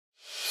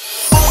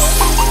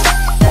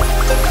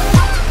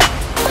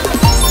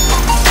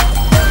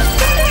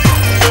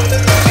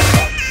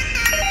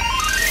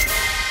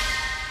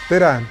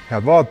Tere,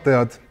 head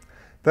vaatajad!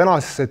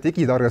 Tänasesse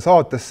Digitarga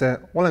saatesse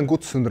olen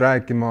kutsunud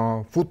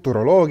rääkima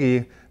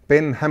futuroloogi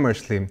Ben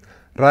Hammersley.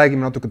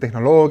 Räägime natuke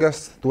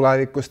tehnoloogiast,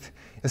 tulevikust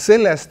ja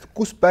sellest,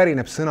 kus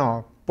pärineb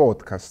sõna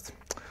podcast.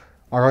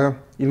 Aga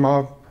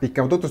ilma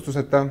pikema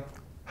tutvustuseta,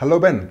 hello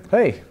Ben!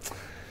 Hey!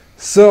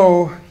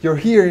 So,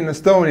 you're here in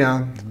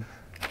Estonia.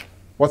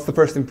 What's the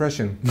first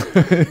impression?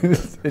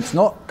 It's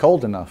not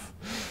cold enough.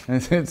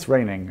 It's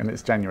raining and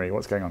it's January.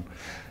 What's going on?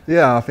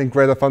 Yeah, I think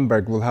Greta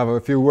Thunberg will have a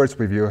few words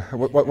with you.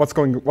 What's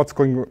going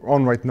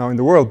on right now in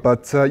the world?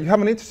 But you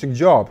have an interesting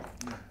job,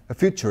 a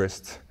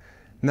futurist.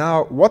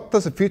 Now, what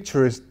does a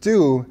futurist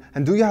do,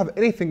 and do you have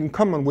anything in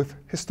common with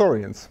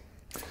historians?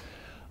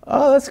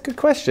 Oh, that's a good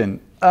question.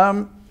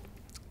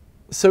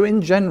 So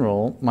in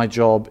general, my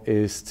job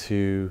is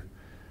to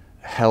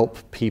help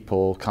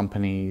people,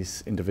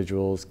 companies,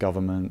 individuals,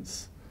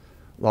 governments,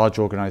 large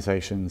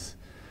organizations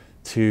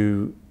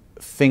to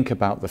think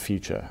about the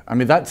future. I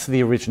mean, that's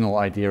the original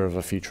idea of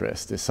a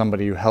futurist, is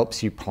somebody who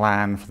helps you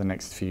plan for the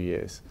next few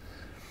years.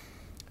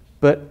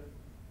 But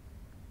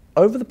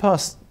over the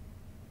past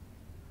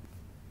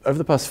 4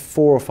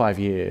 or 5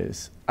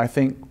 years, I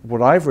think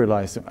what I've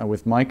realized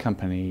with my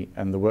company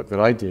and the work that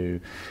I do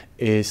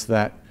is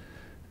that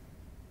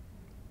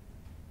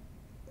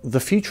the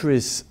future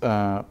is,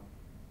 the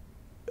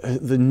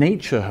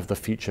nature of the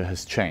future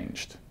has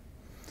changed.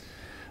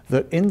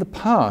 That in the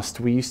past,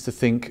 we used to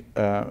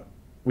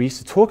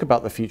talk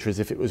about the future as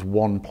if it was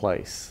one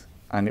place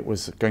and it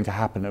was going to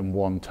happen in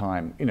one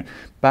time. You know,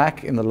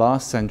 back in the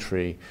last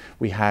century,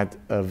 we had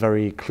a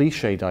very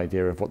cliched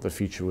idea of what the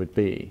future would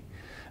be.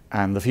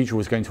 And the future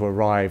was going to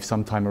arrive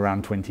sometime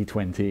around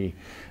 2020,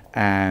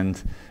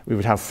 and we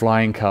would have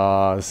flying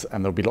cars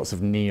and there would be lots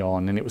of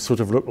neon, and it would sort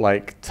of look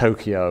like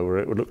Tokyo, or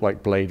it would look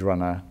like Blade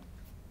Runner.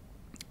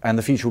 And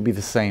the future would be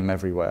the same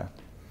everywhere.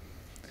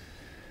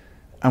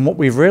 And what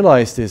we've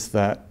realized is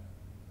that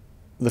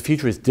the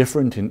future is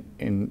different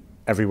in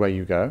everywhere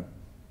you go.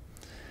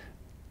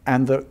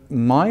 And that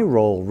my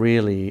role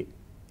really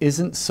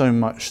isn't so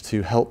much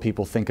to help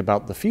people think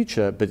about the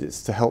future, but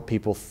it's to help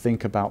people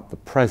think about the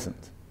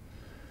present.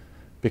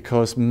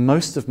 Because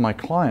most of my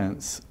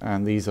clients,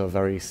 and these are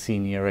very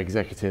senior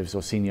executives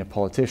or senior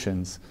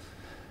politicians,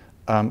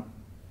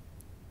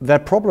 their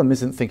problem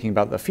isn't thinking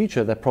about the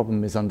future, their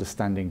problem is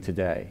understanding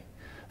today.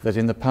 That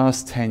in the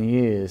past 10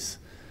 years,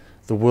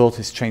 the world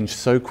has changed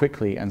so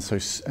quickly and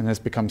has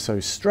become so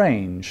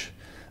strange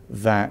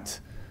that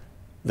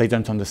they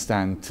don't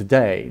understand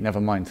today,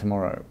 never mind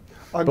tomorrow.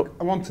 I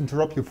want to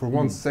interrupt you for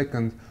 1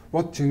 second.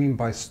 What do you mean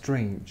by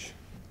strange?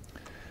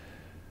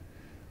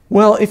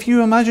 Well, if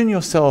you imagine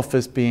yourself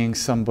as being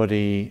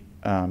somebody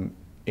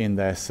in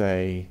their,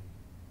 say,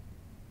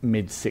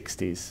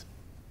 mid-60s,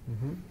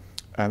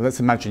 let's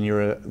imagine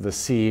you're the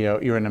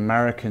CEO, you're an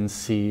American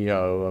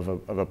CEO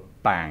of a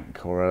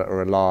bank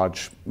or a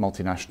large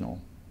multinational.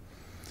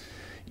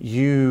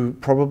 You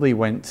probably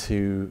went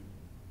to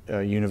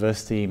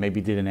university, maybe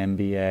did an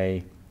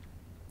MBA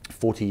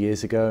 40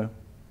 years ago.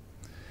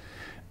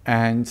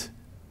 And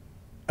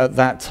at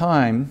that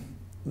time,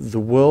 the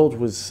world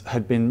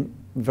had been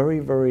very,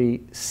 very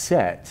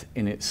set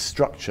in its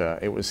structure.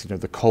 It was,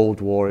 the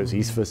Cold War, it was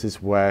East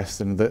versus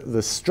West, and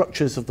the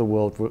structures of the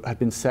world had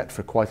been set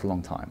for quite a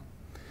long time.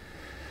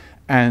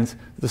 And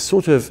the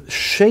sort of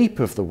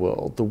shape of the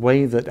world, the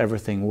way that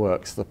everything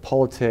works, the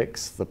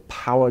politics, the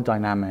power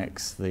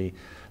dynamics, the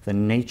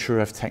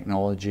nature of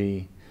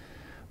technology,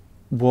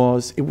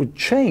 it would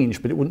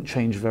change, but it wouldn't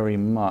change very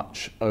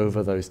much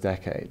over those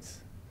decades.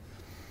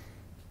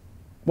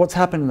 What's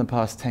happened in the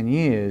past 10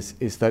 years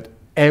is that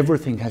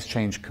everything has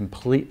changed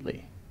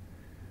completely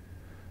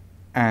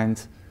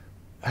and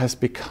has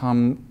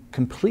become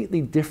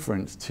completely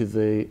different to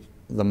the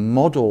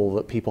model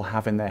that people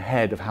have in their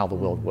head of how the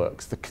world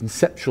works, the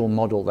conceptual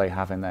model they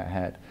have in their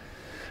head.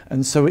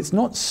 And so it's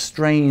not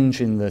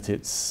strange in that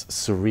it's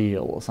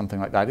surreal or something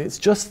like that. It's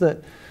just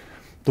that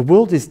the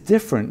world is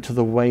different to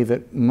the way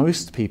that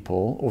most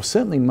people, or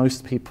certainly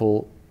most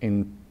people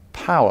in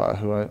power,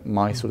 who are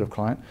my sort of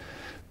client,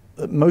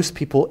 that most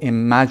people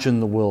imagine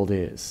the world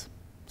is.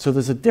 So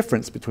there's a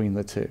difference between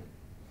the two.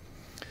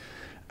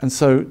 And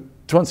so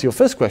to answer your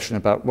first question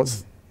about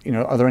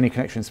are there any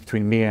connections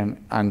between me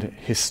and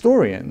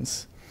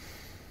historians,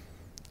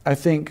 I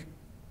think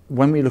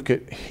when we look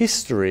at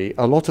history,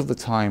 a lot of the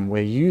time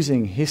we're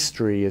using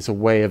history as a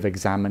way of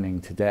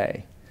examining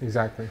today.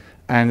 Exactly.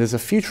 And as a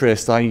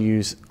futurist, I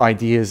use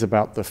ideas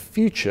about the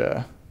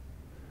future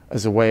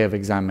as a way of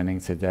examining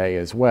today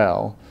as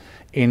well,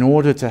 in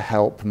order to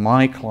help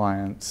my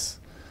clients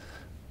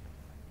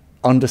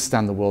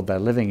understand the world they're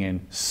living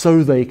in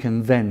so they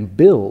can then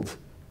build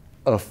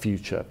a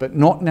future, but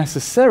not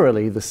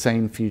necessarily the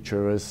same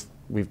future as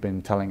we've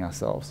been telling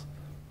ourselves.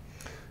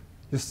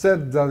 You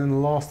said that in the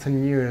last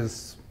 10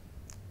 years,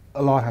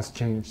 a lot has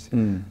changed.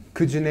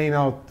 Could you name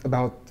out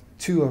about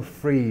 2 or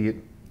 3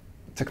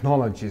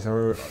 technologies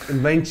or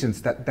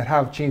inventions that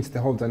have changed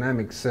the whole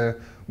dynamics?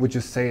 Would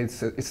you say it's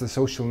the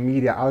social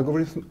media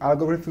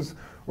algorithms,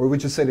 or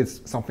would you say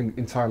it's something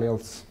entirely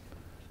else?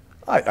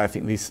 I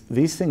think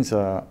these things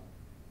are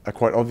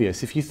quite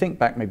obvious. If you think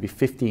back maybe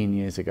 15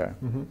 years ago,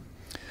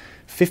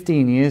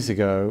 15 years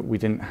ago, we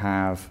didn't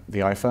have the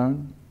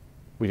iPhone,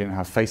 we didn't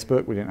have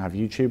Facebook, we didn't have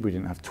YouTube, we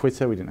didn't have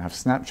Twitter, we didn't have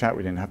Snapchat,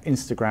 we didn't have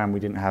Instagram,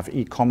 we didn't have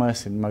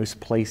e-commerce in most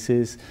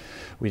places,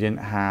 we didn't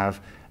have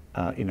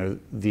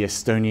the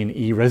Estonian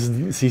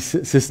e-residency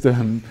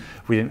system,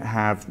 we didn't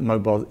have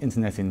mobile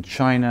internet in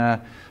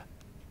China,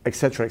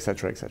 etc.,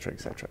 etc., etc.,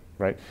 etc.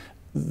 Right?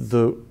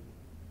 The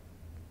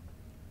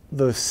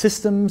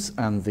systems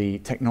and the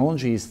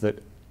technologies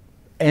that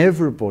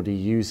everybody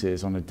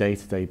uses on a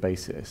day-to-day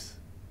basis,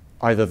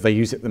 either they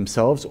use it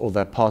themselves or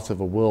they're part of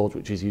a world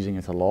which is using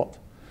it a lot,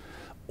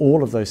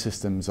 all of those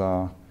systems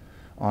are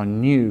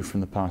new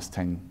from the past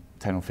 10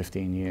 or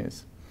 15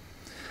 years.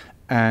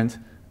 And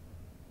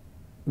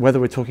whether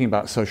we're talking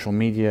about social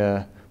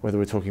media, whether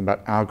we're talking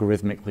about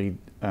algorithmically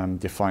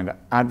defined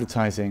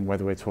advertising,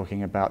 whether we're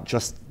talking about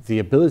just the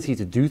ability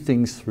to do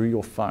things through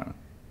your phone,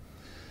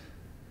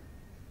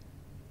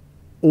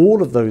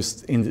 all of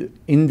those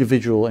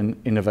individual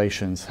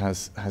innovations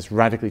has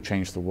radically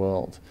changed the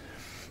world.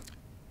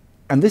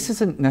 And this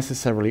isn't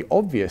necessarily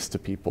obvious to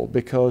people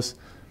because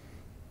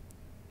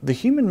the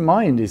human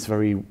mind is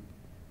very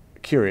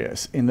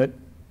curious in that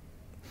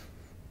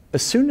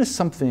as soon as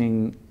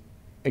something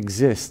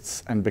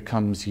exists and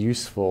becomes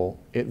useful,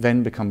 it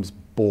then becomes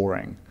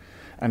boring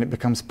and it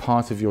becomes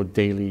part of your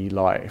daily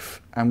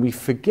life. And we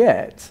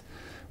forget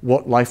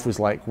what life was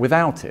like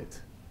without it.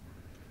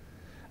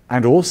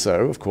 And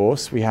also, of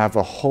course, we have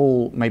a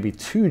whole, maybe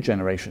 2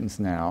 generations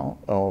now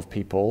of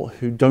people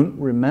who don't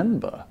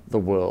remember the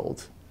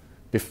world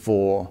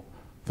before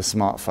the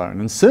smartphone,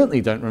 and certainly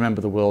don't remember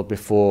the world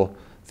before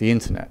the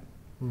internet.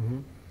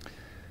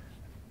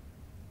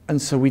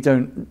 And so we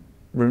don't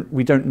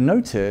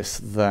notice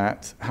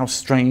that how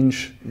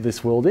strange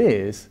this world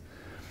is.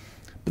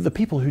 But the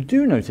people who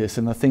do notice,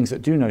 and the things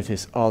that do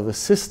notice, are the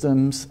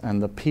systems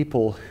and the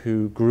people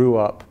who grew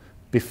up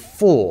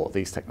before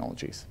these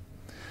technologies.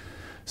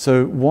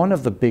 So one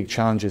of the big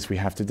challenges we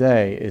have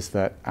today is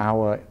that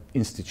our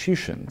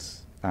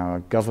institutions, our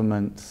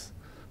governments,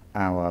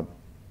 our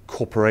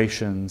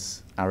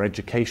corporations, our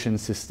education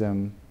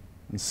system,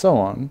 and so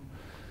on,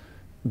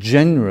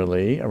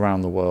 generally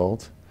around the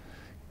world,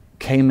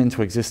 came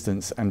into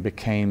existence and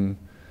became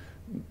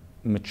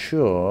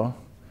mature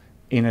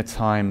in a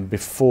time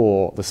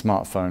before the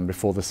smartphone,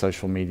 before the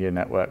social media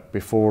network,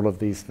 before all of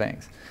these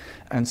things.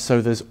 And so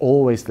there's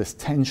always this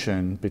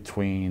tension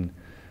between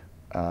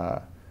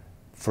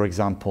for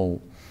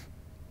example,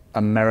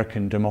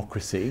 American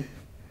democracy,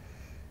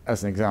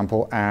 as an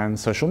example, and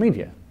social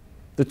media.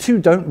 The two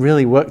don't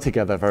really work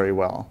together very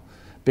well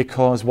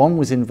because one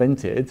was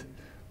invented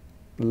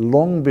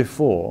long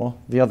before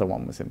the other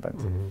one was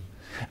invented.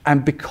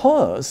 And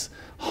because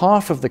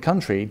half of the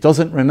country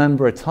doesn't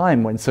remember a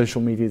time when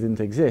social media didn't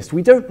exist,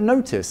 we don't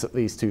notice that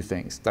these two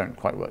things don't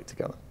quite work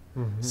together.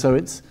 So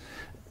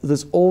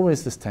there's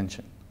always this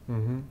tension.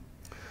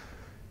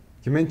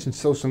 You mentioned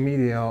social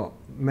media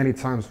many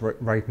times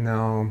right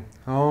now.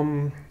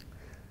 I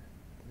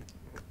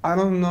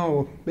don't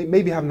know,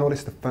 maybe I've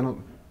noticed the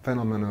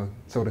phenomenon,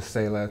 so to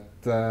say, that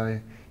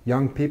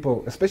young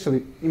people,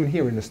 especially even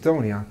here in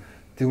Estonia,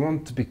 they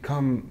want to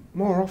become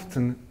more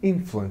often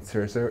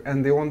influencers,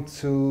 and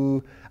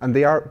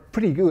they are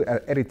pretty good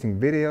at editing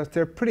videos,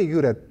 they're pretty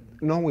good at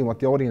knowing what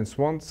the audience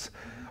wants.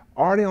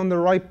 Are they on the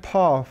right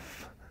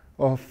path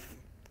of,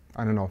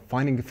 I don't know,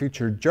 finding a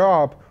future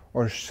job?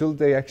 Or should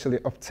they actually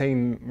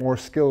obtain more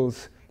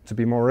skills to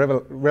be more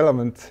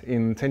relevant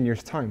in 10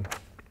 years' time?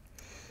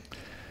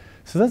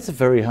 So that's a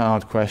very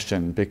hard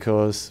question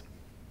because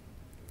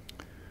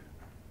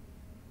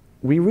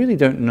we really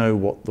don't know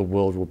what the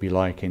world will be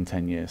like in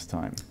 10 years'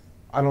 time.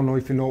 I don't know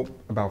if you know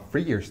about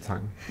 3 years'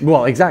 time.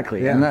 Well,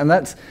 exactly. Yeah. And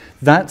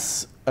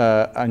that's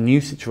a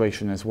new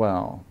situation as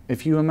well.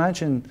 If you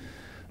imagine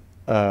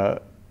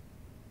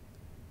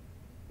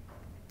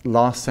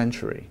last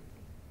century,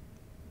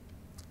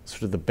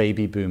 sort of the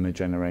baby boomer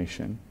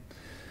generation,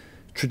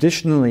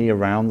 traditionally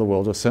around the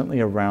world, or certainly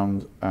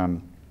around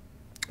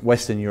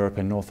Western Europe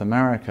and North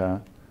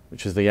America,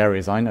 which is the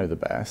areas I know the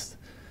best,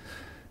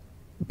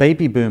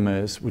 baby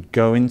boomers would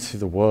go into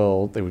the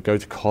world, they would go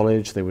to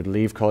college, they would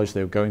leave college,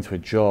 they would go into a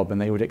job, and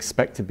they would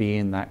expect to be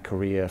in that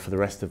career for the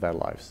rest of their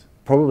lives.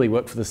 Probably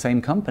work for the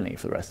same company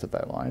for the rest of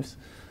their lives.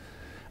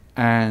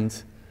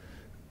 And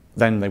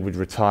then they would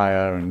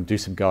retire and do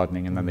some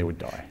gardening, and then they would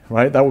die,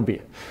 right? That would be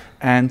it.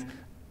 And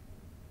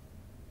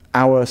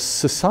our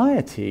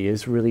society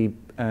is really,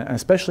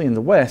 especially in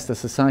the West, the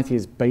society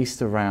is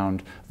based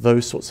around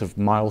those sorts of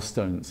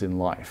milestones in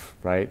life,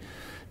 right?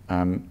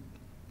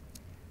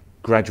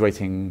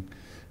 Graduating,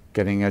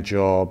 getting a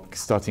job,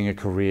 starting a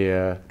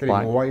career,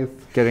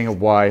 getting a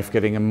wife,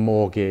 getting a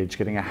mortgage,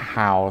 getting a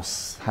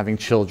house, having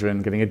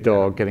children, getting a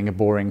dog, getting a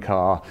boring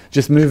car,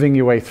 just moving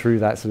your way through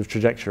that sort of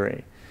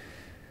trajectory.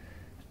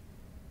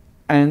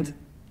 And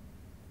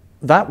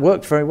that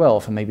worked very well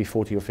for maybe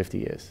 40 or 50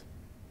 years.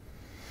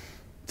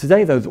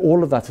 Today, though,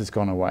 all of that has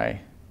gone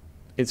away.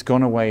 It's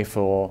gone away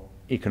for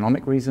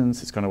economic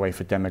reasons, it's gone away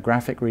for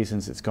demographic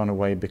reasons, it's gone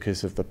away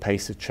because of the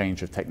pace of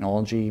change of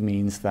technology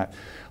means that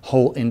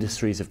whole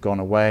industries have gone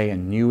away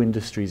and new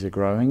industries are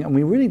growing, and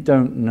we really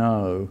don't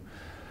know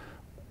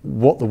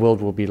what the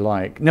world will be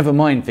like, never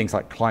mind things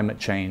like climate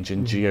change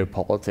and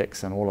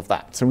geopolitics and all of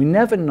that. So we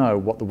never know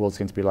what the world's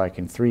going to be like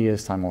in 3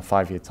 years' time or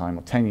 5 years' time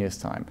or 10 years'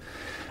 time.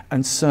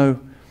 And so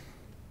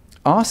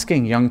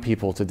asking young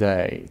people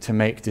today to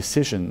make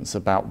decisions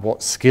about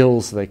what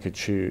skills they could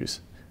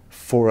choose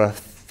for a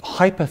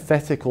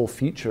hypothetical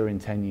future in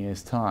 10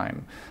 years'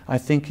 time, I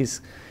think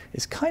is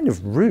kind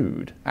of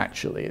rude,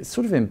 actually. It's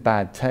sort of in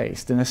bad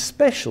taste, and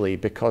especially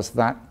because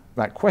that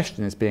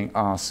question is being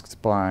asked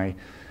by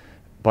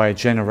a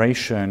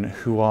generation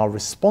who are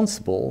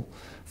responsible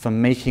for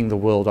making the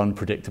world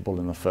unpredictable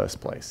in the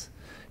first place.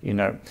 You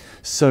know,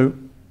 so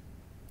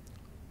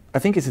I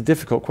think it's a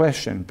difficult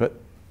question, but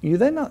you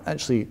then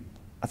actually,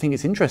 I think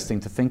it's interesting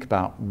to think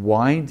about,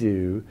 why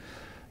do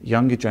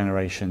younger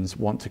generations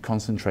want to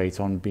concentrate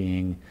on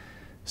being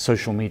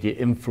social media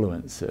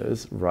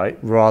influencers, right,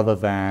 rather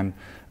than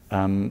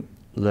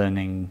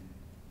learning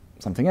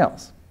something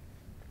else?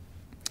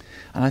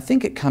 And I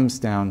think it comes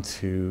down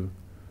to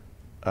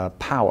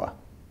power,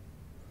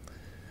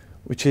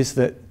 which is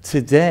that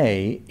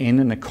today, in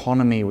an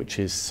economy which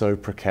is so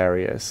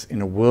precarious,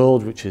 in a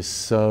world which is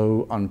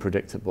so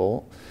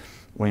unpredictable,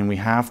 when we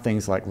have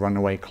things like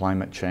runaway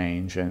climate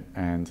change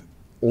and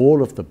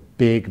all of the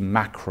big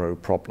macro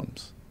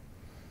problems,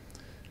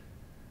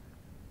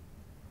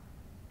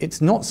 it's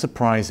not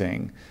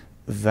surprising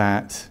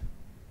that,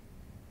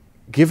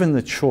 given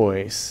the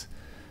choice,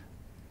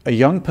 a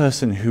young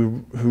person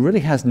who really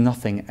has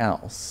nothing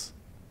else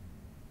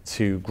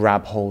to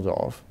grab hold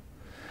of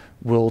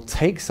will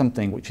take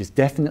something which is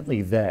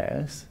definitely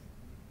theirs,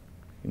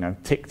 you know,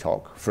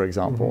 TikTok, for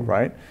example,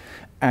 right?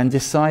 And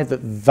decide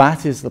that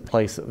that is the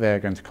place that they're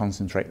going to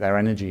concentrate their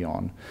energy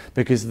on,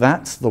 because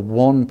that's the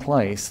one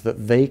place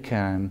that they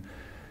can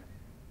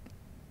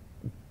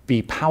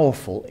be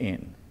powerful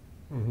in,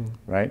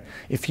 right?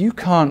 If you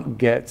can't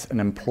get an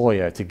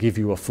employer to give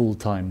you a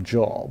full-time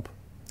job,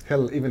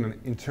 hell, even an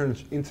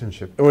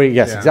internship. Or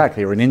yes,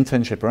 exactly, or an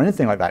internship or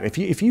anything like that.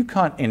 If you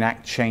can't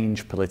enact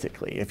change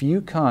politically, if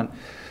you can't,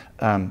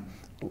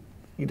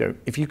 you know,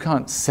 if you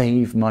can't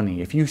save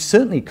money, if you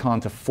certainly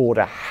can't afford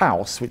a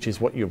house, which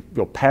is what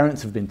your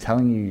parents have been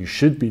telling you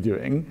should be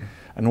doing,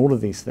 and all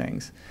of these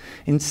things,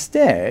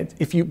 instead,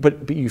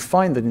 but you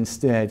find that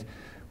instead,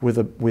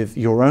 with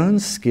your own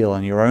skill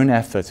and your own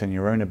effort and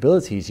your own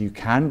abilities, you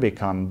can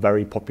become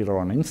very popular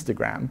on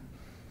Instagram.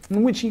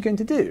 And which are you going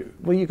to do?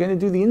 Well, you're going to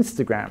do the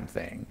Instagram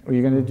thing, or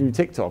you're going to do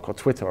TikTok or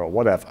Twitter or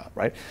whatever,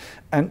 right?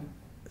 And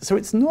so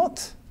it's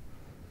not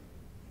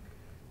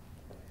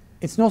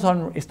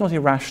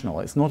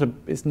irrational.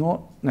 It's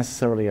not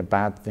necessarily a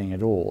bad thing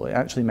at all. It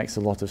actually makes a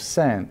lot of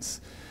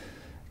sense,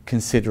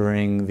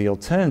 considering the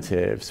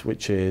alternatives,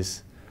 which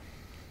is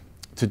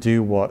to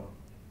do what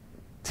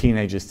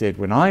teenagers did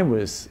when I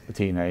was a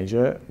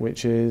teenager,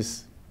 which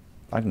is,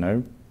 I don't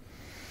know,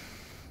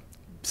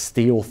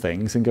 steal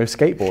things and go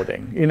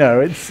skateboarding. You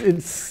know,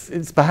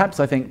 it's perhaps,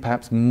 I think,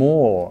 perhaps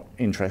more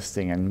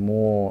interesting and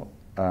more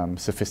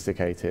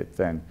sophisticated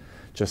than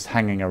just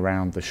hanging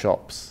around the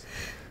shops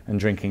and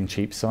drinking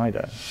cheap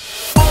cider.